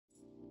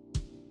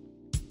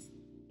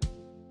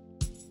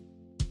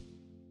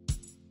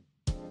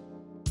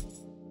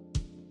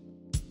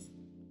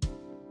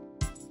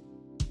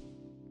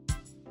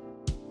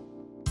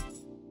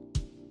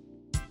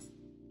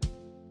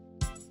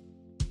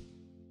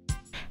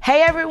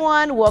Hey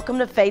everyone, welcome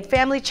to Faith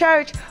Family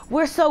Church.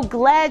 We're so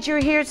glad you're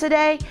here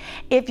today.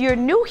 If you're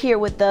new here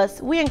with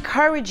us, we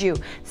encourage you,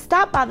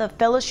 stop by the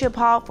fellowship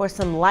hall for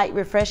some light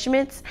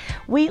refreshments.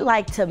 We'd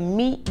like to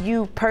meet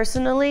you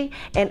personally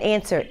and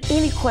answer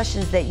any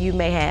questions that you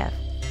may have.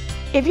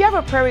 If you have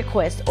a prayer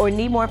request or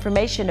need more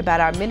information about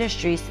our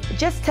ministries,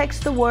 just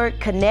text the word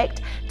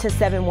CONNECT to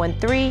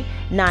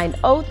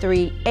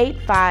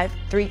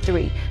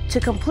 713-903-8533 to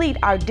complete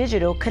our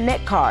digital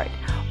Connect card.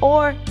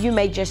 Or you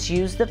may just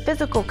use the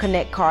physical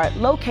Connect card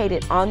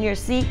located on your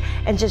seat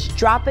and just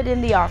drop it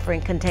in the offering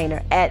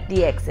container at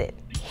the exit.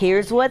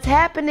 Here's what's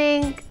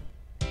happening.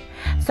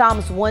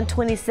 Psalms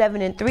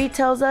 127:3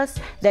 tells us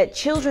that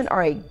children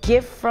are a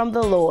gift from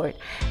the Lord.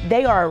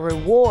 They are a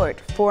reward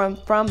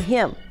from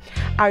Him.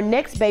 Our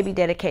next baby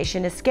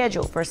dedication is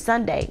scheduled for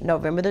Sunday,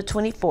 November the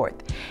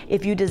 24th.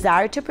 If you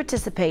desire to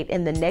participate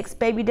in the next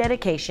baby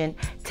dedication,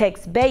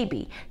 text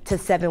BABY to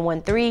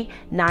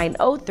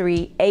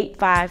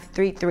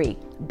 713-903-8533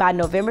 by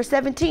November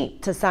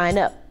 17th to sign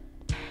up.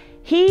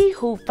 He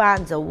who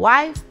finds a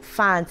wife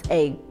finds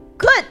a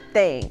good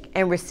thing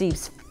and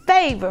receives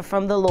favor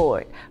from the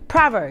Lord.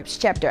 Proverbs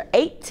chapter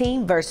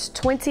 18, verse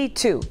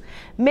 22.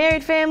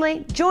 Married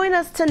family, join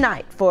us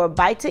tonight for a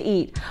bite to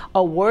eat,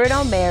 a word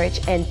on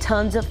marriage, and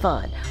tons of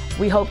fun.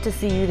 We hope to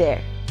see you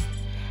there.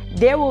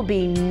 There will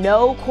be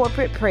no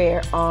corporate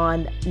prayer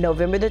on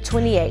November the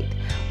 28th.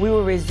 We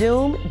will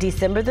resume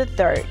December the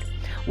 3rd.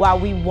 While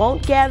we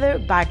won't gather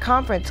by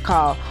conference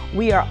call,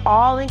 we are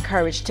all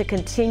encouraged to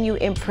continue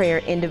in prayer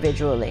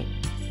individually.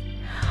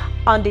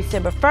 On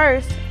December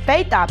 1st,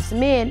 Faith Ops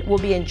men will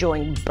be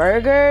enjoying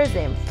burgers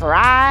and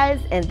fries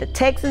and the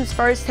Texans'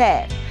 first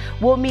half.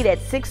 We'll meet at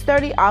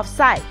 6:30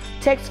 off-site.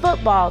 Text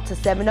football to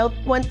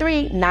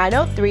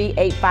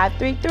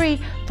 713-903-8533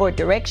 for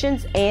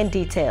directions and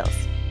details.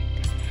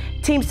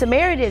 Team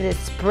Samaritan is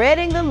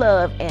spreading the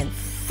love and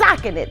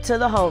socking it to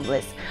the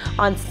homeless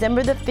on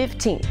December the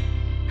 15th.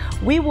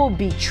 We will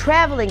be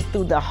traveling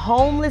through the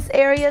homeless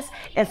areas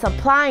and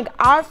supplying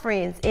our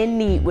friends in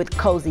need with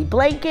cozy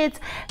blankets,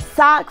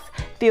 socks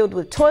filled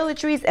with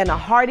toiletries, and a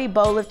hearty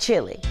bowl of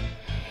chili.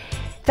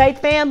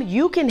 Faith Fam,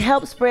 you can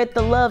help spread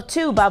the love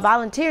too by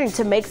volunteering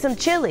to make some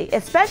chili,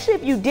 especially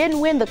if you didn't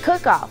win the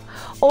cook-off,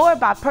 or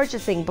by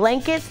purchasing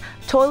blankets,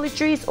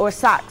 toiletries, or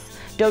socks.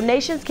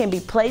 Donations can be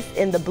placed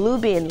in the blue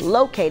bin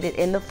located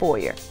in the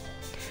foyer.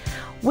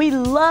 We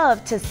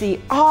love to see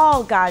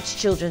all God's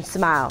children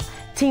smile.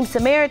 Team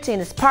Samaritan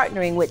is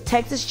partnering with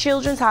Texas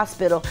Children's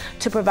Hospital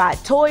to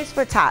provide toys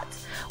for tots.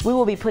 We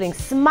will be putting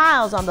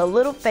smiles on the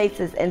little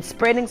faces and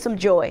spreading some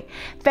joy.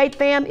 Faith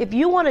Fam, if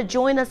you want to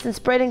join us in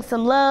spreading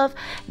some love,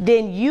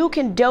 then you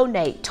can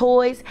donate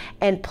toys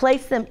and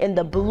place them in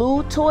the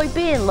blue toy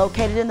bin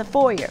located in the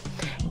foyer.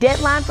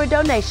 Deadline for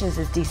donations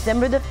is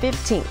December the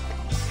 15th.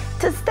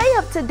 To stay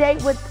up to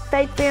date with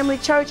Faith Family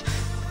Church,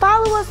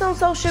 follow us on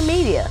social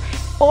media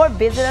or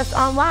visit us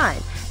online.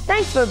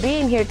 Thanks for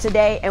being here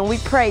today, and we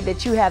pray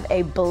that you have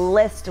a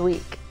blessed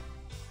week.